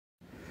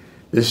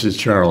This is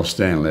Charles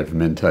Stanley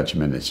from In Touch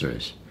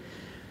Ministries.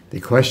 The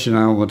question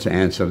I want to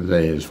answer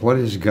today is, what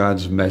is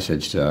God's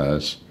message to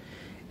us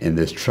in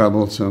this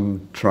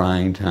troublesome,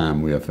 trying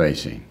time we are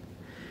facing?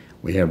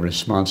 We have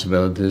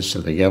responsibilities to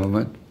the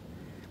government.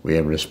 We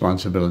have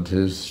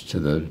responsibilities to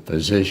the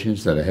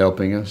physicians that are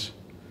helping us.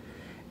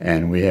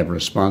 And we have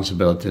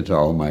responsibility to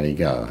Almighty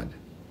God.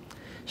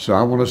 So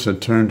I want us to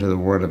turn to the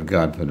Word of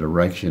God for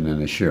direction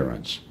and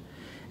assurance.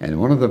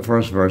 And one of the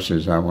first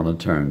verses I want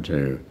to turn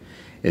to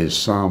is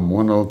Psalm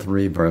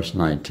 103, verse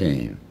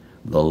 19.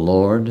 The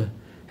Lord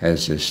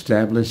has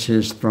established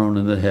his throne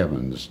in the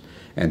heavens,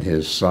 and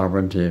his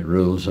sovereignty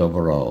rules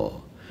over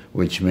all,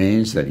 which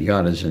means that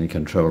God is in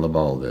control of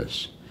all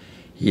this.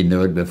 He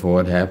knew it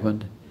before it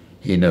happened.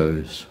 He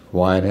knows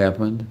why it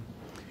happened,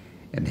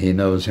 and he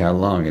knows how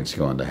long it's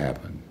going to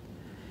happen.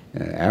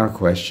 And our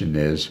question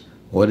is,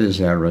 what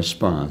is our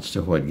response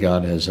to what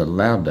God has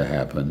allowed to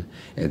happen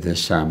at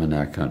this time in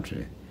our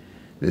country?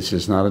 This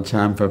is not a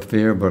time for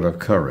fear, but of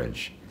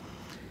courage.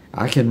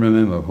 I can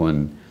remember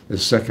when the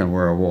Second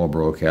World War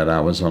broke out.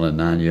 I was only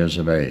 9 years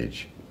of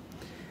age.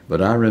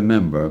 But I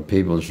remember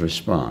people's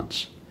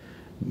response.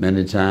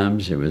 Many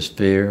times it was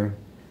fear,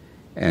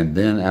 and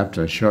then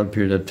after a short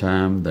period of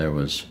time there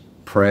was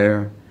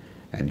prayer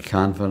and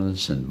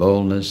confidence and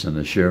boldness and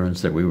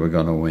assurance that we were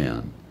going to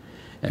win.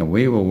 And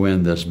we will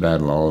win this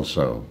battle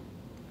also.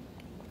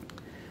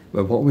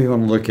 But what we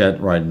want to look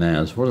at right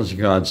now is, what is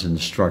God's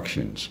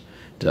instructions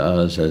to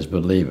us as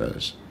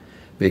believers?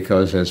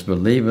 Because as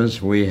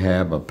believers, we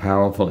have a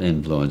powerful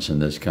influence in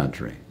this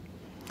country.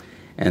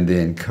 And the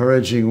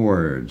encouraging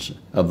words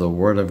of the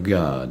Word of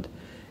God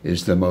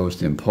is the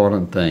most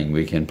important thing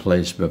we can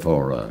place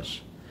before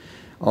us.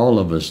 All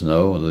of us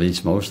know, at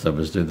least most of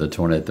us do, the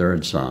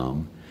 23rd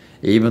Psalm.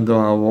 Even though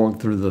I walk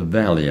through the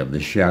valley of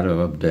the shadow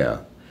of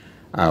death,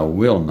 I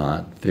will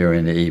not fear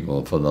any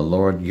evil, for the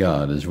Lord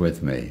God is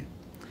with me.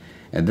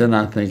 And then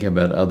I think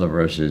about other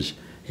verses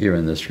here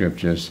in the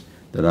Scriptures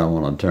that I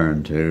want to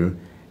turn to.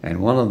 And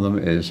one of them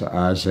is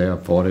Isaiah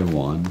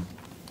 41.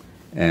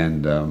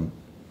 And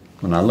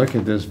when I look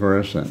at this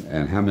verse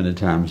and how many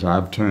times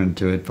I've turned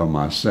to it for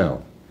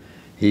myself,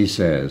 he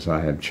says,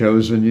 I have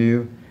chosen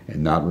you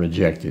and not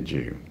rejected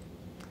you.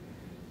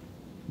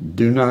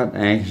 Do not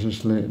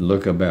anxiously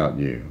look about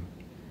you.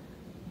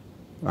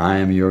 I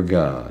am your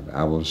God.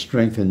 I will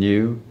strengthen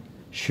you.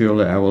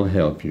 Surely I will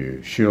help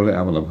you. Surely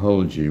I will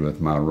uphold you with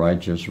my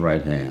righteous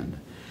right hand,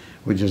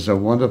 which is a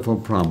wonderful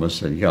promise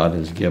that God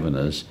has given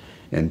us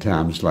in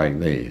times like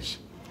these.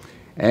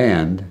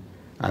 And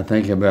I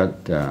think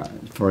about,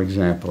 for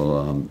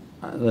example,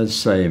 let's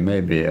say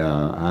maybe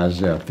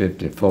Isaiah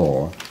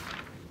 54,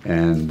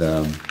 and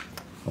I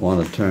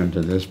want to turn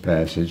to this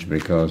passage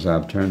because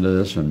I've turned to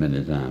this one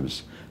many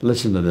times.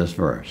 Listen to this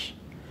verse.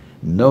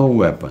 No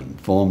weapon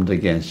formed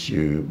against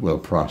you will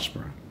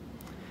prosper,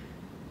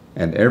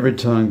 and every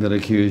tongue that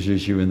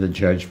accuses you in the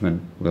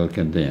judgment will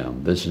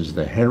condemn. This is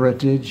the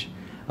heritage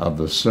of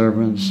the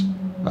servants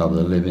of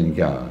the living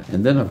God.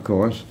 And then, of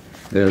course,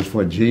 there's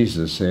what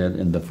Jesus said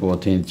in the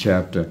 14th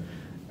chapter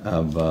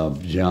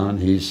of John.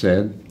 He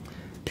said,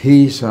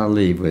 peace I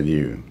leave with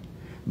you.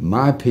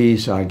 My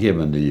peace I give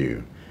unto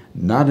you.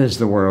 Not as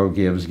the world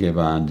gives, give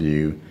I unto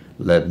you.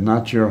 Let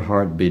not your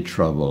heart be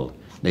troubled,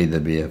 neither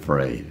be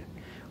afraid.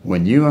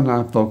 When you and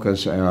I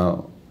focus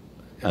our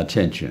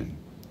attention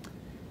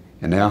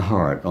and our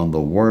heart on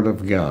the Word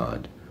of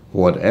God,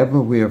 whatever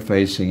we are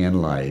facing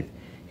in life,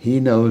 he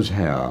knows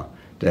how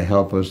to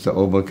help us to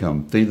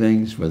overcome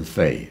feelings with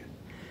faith.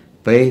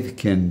 Faith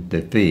can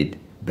defeat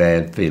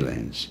bad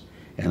feelings.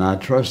 And I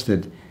trust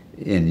that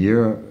in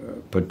your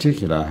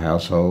particular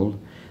household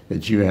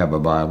that you have a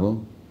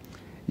Bible,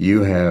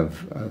 you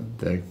have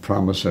the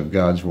promise of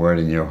God's Word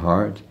in your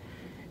heart,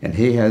 and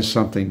he has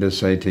something to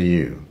say to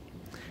you.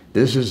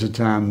 This is a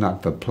time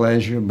not for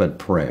pleasure, but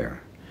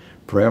prayer.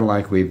 Prayer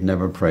like we've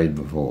never prayed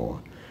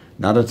before.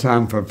 Not a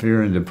time for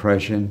fear and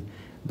depression,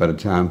 but a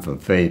time for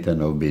faith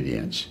and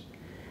obedience.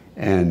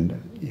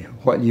 And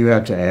what you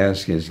have to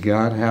ask is,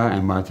 God, how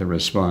am I to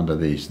respond to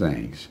these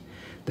things?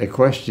 The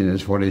question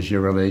is, what is your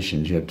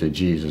relationship to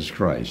Jesus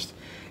Christ?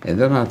 And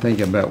then I think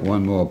about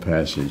one more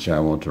passage I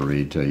want to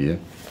read to you,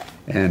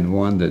 and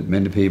one that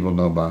many people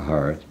know by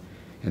heart.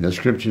 And the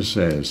Scripture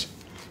says,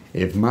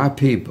 if my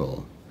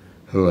people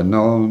who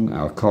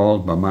are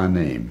called by my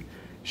name,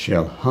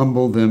 shall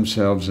humble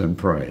themselves and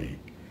pray,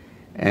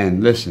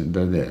 and listen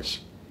to this,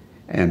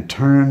 and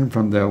turn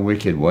from their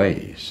wicked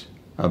ways,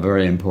 a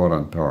very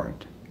important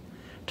part.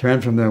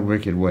 Turn from their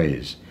wicked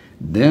ways.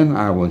 Then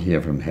I will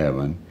hear from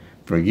heaven,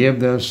 forgive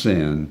their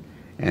sin,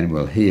 and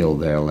will heal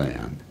their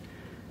land.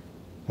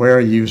 Where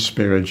are you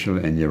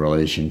spiritually in your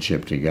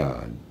relationship to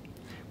God?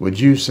 Would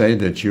you say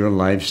that your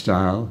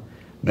lifestyle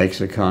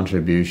makes a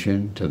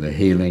contribution to the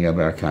healing of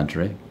our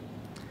country?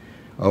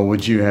 Or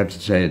would you have to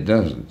say it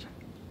doesn't?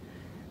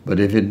 But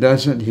if it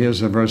doesn't,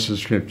 here's a verse of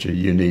Scripture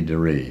you need to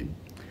read.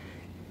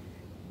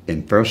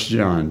 In 1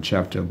 John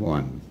chapter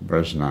 1,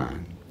 verse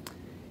 9,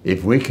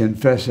 if we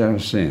confess our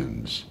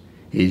sins,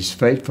 he's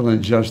faithful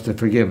and just to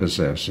forgive us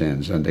our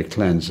sins and to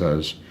cleanse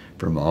us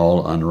from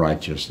all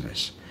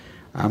unrighteousness.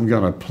 I'm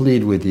going to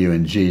plead with you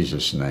in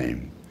Jesus'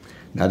 name,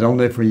 not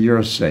only for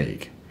your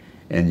sake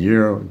and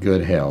your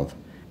good health,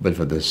 but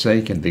for the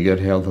sake and the good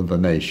health of the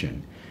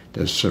nation,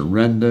 to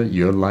surrender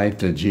your life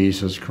to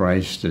Jesus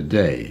Christ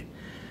today.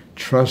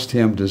 Trust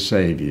him to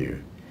save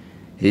you.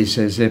 He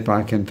says, if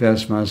I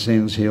confess my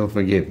sins, he'll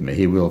forgive me.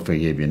 He will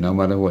forgive you, no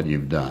matter what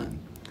you've done.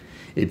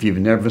 If you've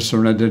never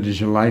surrendered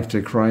your life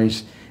to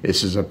Christ,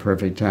 this is a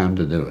perfect time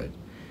to do it.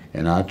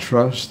 And I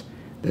trust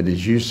that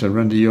as you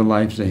surrender your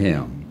life to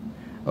him,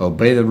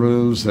 obey the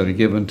rules that are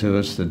given to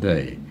us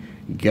today,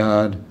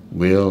 God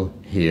will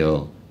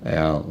heal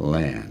our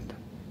land.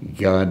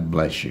 God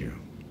bless you.